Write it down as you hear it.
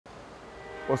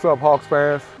What's up, Hawks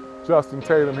fans? Justin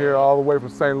Tatum here, all the way from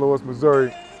St. Louis,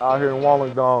 Missouri, out here in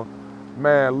Wollongong.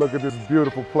 Man, look at this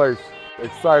beautiful place.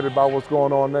 Excited about what's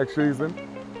going on next season,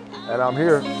 and I'm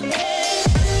here.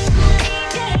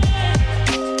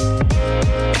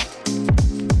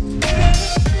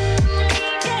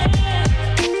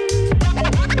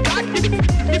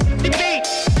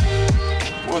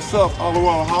 What's up,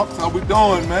 Illawarra Hawks? How we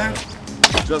doing, man?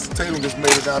 Justin Tatum just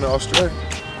made it down to Australia.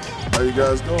 How you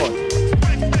guys doing?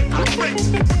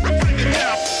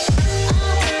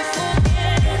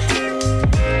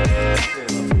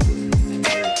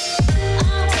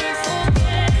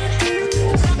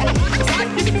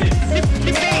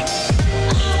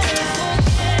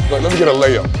 Let me get a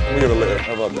layup.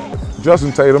 How about that?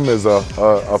 Justin Tatum is a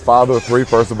father of three,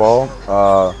 first of all.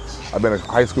 I've been a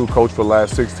high school coach for the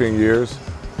last 16 years.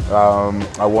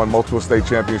 I won multiple state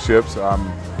championships.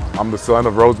 I'm the son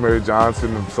of Rosemary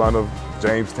Johnson, the son of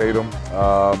James Tatum.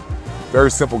 Very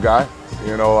simple guy.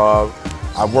 You know,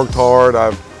 I've worked hard.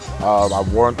 I've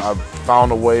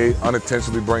found a way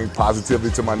unintentionally bring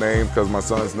positivity to my name because my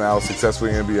son's now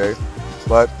successfully in the NBA.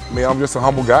 But me, I'm just a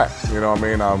humble guy. You know what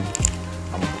I mean?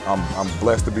 I'm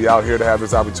blessed to be out here to have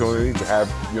this opportunity to have,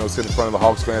 sit in front of the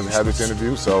Hawks fans and have this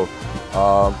interview. So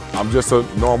I'm just a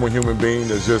normal human being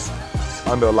that's just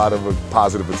under a lot of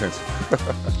positive attention.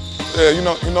 Yeah, you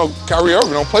know, Kyrie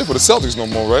Irving don't play for the Celtics no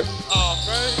more, right? Oh,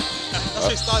 right. That's where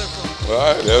he started from. All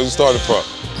right, that's where he started from.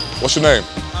 What's your name?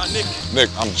 Nick. Nick,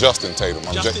 I'm Justin Tatum.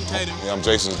 Justin Tatum. Yeah, I'm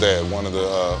Jason's dad, one of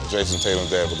the Jason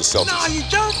Tatum's dad with the Celtics. Nah, you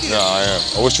joking? Yeah, I am.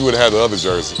 I wish you would have had the other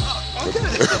jersey. Okay.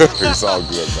 It's all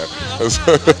good,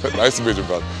 man. Nice to meet you,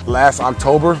 brother. Last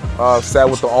October, sat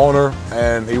with the owner,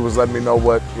 and he was letting me know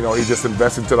what, he just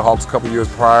invested into the Hawks a couple years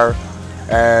prior.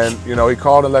 And, he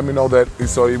called and let me know that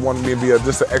he wanted me to be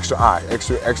just an extra eye,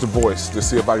 extra voice to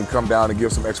see if I can come down and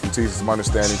give some expertise, some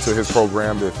understanding to his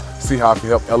program to see how I can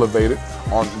help elevate it,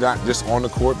 not just on the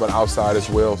court, but outside as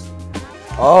well.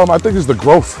 I think it's the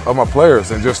growth of my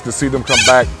players and just to see them come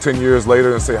back 10 years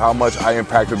later and say how much I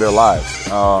impacted their lives.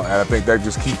 And I think that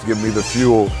just keeps giving me the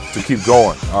fuel to keep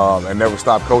going and never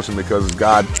stop coaching because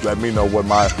God let me know what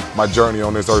my journey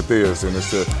on this earth is, and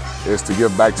it's to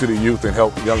give back to the youth and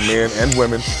help young men and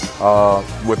women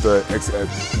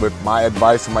with my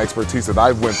advice and my expertise that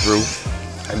I've went through,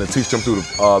 and to teach them through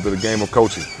the game of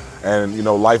coaching. And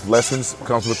life lessons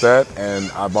comes with that, and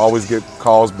I've always get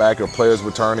calls back of players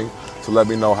returning to let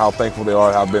me know how thankful they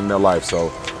are, how I've been in their life.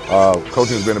 So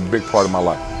coaching has been a big part of my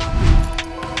life.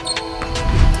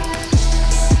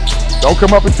 Don't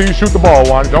come up until you shoot the ball,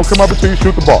 Wani. Don't come up until you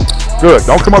shoot the ball. Good.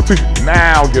 Don't come up till you,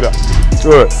 now get up.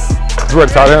 Good.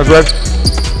 Ready, tight hands ready?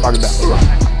 Knock it down.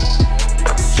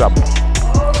 Shot ball.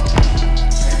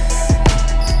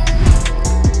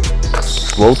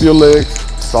 Slow with your legs,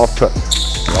 soft touch.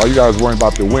 All you guys worrying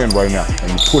about the wind right now,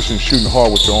 and you're pushing, shooting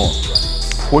hard with your arms.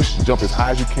 Push, jump as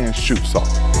high as you can, shoot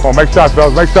soft. Come on, make shots,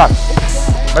 fellas, make shots.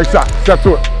 Make shots, step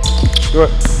to it. Good.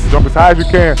 Jump as high as you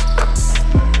can.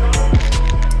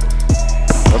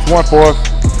 That's one for us.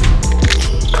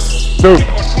 Two.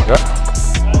 Yep.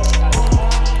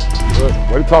 Good.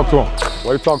 Way to talk to him.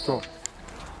 Way to talk to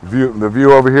him. The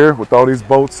view over here with all these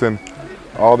boats and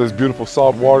all this beautiful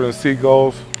salt water and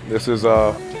seagulls. This is,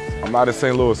 I'm not in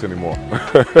St. Louis anymore.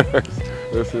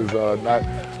 This is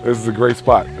a great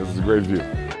spot. This is a great view.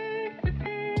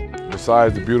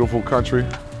 Besides the beautiful country,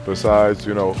 besides,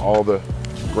 all the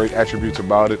great attributes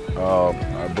about it,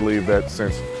 I believe that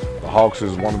since the Hawks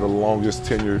is one of the longest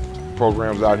tenured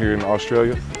programs out here in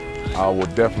Australia, I will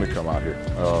definitely come out here.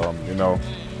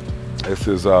 This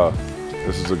is a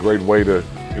great way to,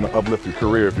 uplift your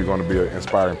career if you're going to be an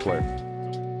inspiring player.